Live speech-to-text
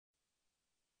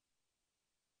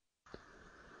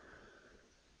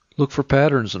Look for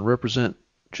patterns and represent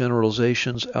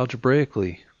generalizations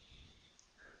algebraically.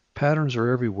 Patterns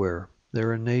are everywhere.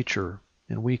 They're in nature,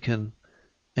 and we can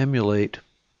emulate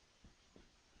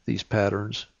these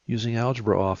patterns using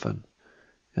algebra often.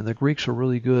 And the Greeks are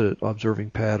really good at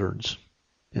observing patterns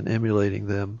and emulating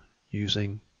them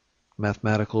using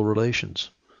mathematical relations.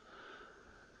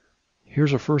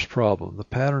 Here's our first problem. The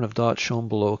pattern of dots shown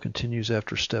below continues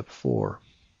after step 4.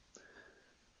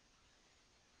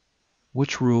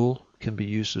 Which rule can be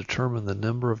used to determine the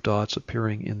number of dots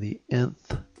appearing in the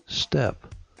nth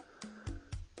step?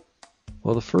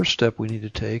 Well, the first step we need to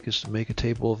take is to make a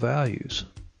table of values.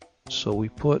 So we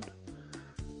put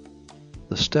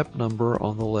the step number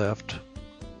on the left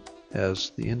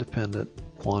as the independent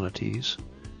quantities,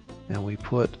 and we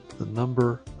put the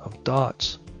number of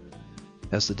dots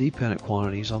as the dependent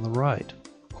quantities on the right,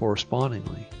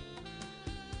 correspondingly.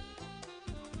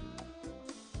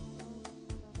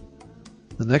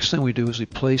 The next thing we do is we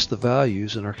place the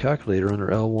values in our calculator under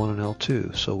L1 and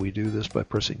L2. So we do this by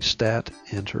pressing Stat,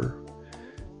 Enter,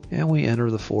 and we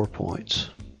enter the 4 points.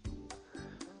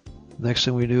 Next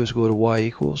thing we do is go to Y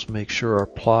equals, make sure our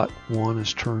plot 1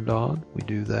 is turned on. We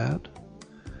do that.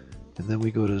 And then we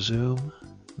go to Zoom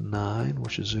 9,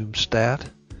 which is Zoom Stat,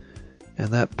 and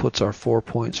that puts our 4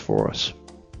 points for us.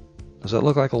 Does that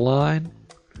look like a line?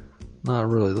 Not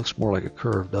really. It looks more like a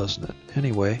curve, doesn't it?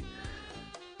 Anyway,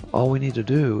 all we need to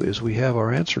do is we have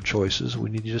our answer choices.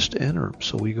 We need just to enter them.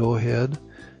 So we go ahead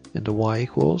into Y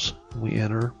equals, and we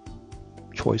enter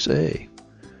choice A.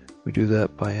 We do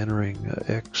that by entering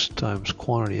x times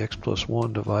quantity x plus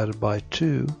 1 divided by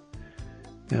 2,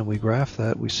 and we graph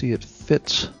that. We see it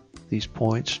fits these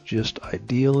points just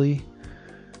ideally.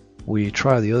 We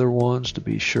try the other ones to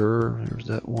be sure. There's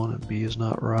that one, and B is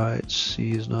not right,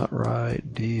 C is not right,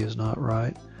 D is not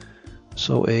right.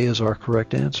 So A is our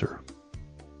correct answer.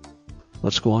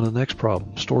 Let's go on to the next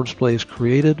problem. Store display is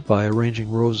created by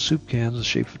arranging rows of soup cans in the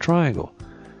shape of a triangle.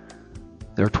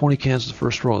 There are 20 cans in the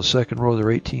first row. In the second row, there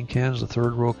are 18 cans. The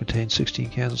third row contains 16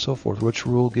 cans, and so forth. Which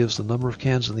rule gives the number of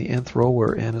cans in the nth row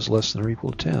where n is less than or equal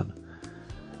to 10?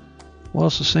 Well,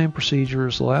 it's the same procedure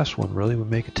as the last one, really. We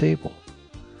make a table.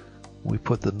 We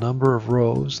put the number of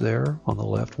rows there on the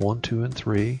left, 1, 2, and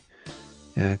 3,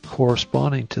 and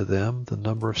corresponding to them, the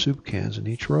number of soup cans in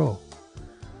each row.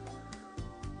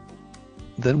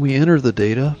 Then we enter the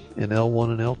data in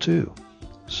L1 and L2.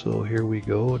 So here we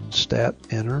go and Stat,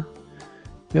 Enter.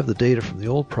 We have the data from the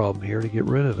old problem here. To get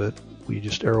rid of it, we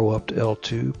just arrow up to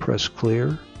L2, press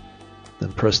Clear,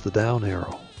 then press the down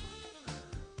arrow.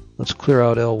 Let's clear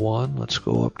out L1. Let's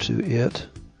go up to it,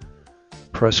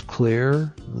 press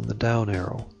Clear, and then the down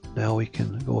arrow. Now we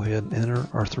can go ahead and enter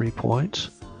our 3 points.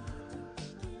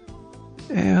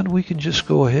 And we can just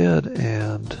go ahead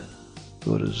and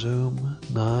go to Zoom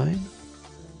 9.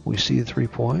 We see the 3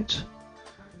 points.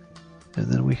 And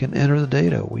then we can enter the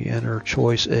data. We enter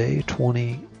choice A,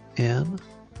 20n,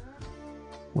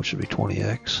 which would be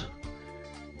 20x.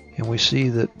 And we see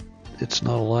that it's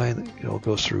not a line that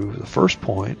goes through the first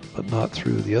point, but not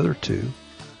through the other two.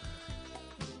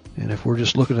 And if we're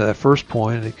just looking at that first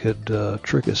point, it could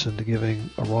trick us into giving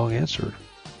a wrong answer,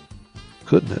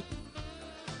 couldn't it?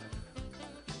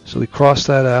 So we cross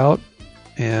that out,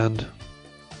 and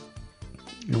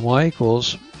in Y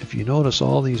equals, if you notice,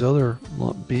 all these other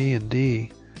B and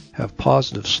D have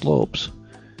positive slopes.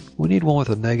 We need one with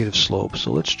a negative slope,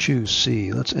 so let's choose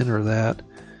C. Let's enter that,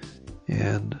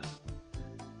 and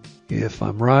if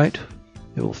I'm right,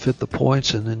 it will fit the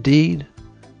points, and indeed,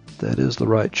 that is the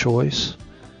right choice.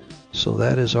 So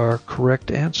that is our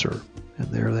correct answer, and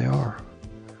there they are.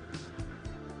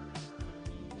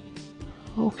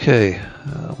 Okay,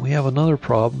 we have another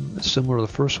problem that's similar to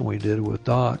the first one we did with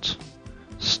dots,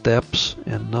 steps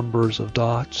and numbers of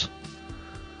dots.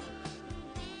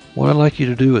 What I'd like you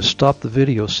to do is stop the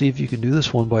video, see if you can do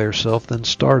this one by yourself, then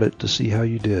start it to see how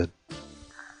you did.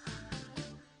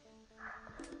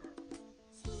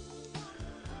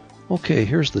 Okay,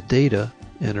 here's the data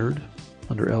entered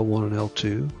under L1 and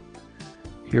L2.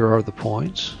 Here are the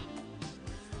points.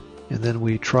 And then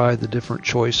we tried the different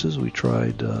choices. We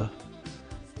tried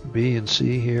B and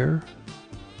C here.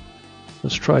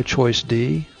 Let's try choice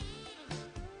D.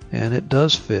 And it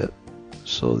does fit.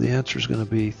 So the answer is going to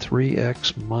be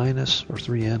 3x minus, or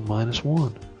 3n minus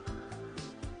 1.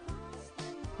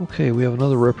 Okay, we have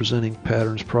another representing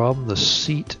patterns problem. The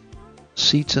seats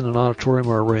in an auditorium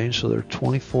are arranged so there are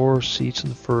 24 seats in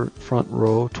the front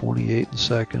row, 28 in the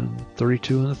second,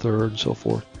 32 in the third, and so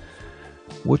forth.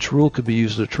 Which rule could be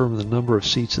used to determine the number of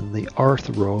seats in the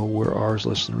rth row where r is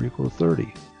less than or equal to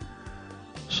 30?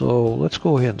 So let's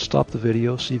go ahead and stop the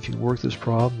video, see if you can work this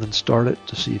problem, then start it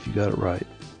to see if you got it right.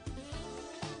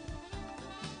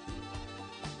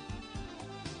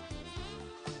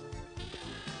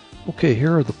 Okay,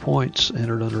 here are the points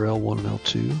entered under L1 and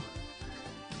L2.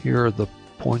 Here are the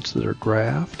points that are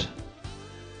graphed,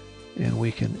 and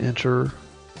we can enter.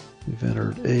 We've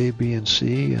entered A, B, and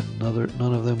C, and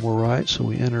none of them were right, so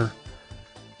we enter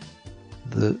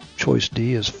the choice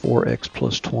D is 4x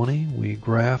plus 20. We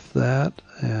graph that,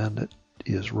 and it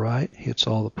is right, hits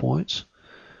all the points.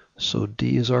 So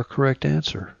D is our correct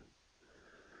answer.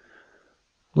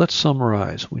 Let's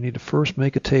summarize. We need to first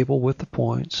make a table with the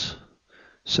points.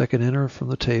 Second, enter from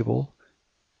the table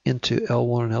into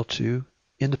L1 and L2.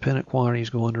 Independent quantities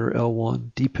go under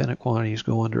L1. Dependent quantities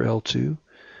go under L2.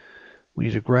 We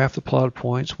need to graph the plotted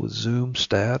points with zoom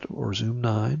stat or zoom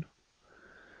 9.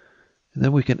 And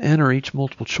then we can enter each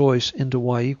multiple choice into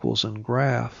y equals and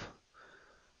graph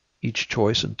each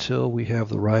choice until we have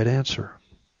the right answer.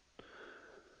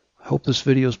 I hope this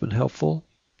video has been helpful.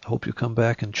 I hope you'll come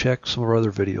back and check some of our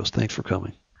other videos. Thanks for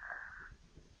coming.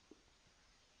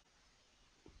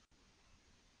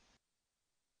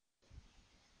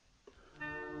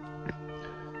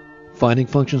 Finding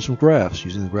functions from graphs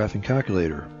using the graphing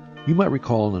calculator. You might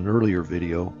recall in an earlier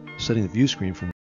video setting the view screen from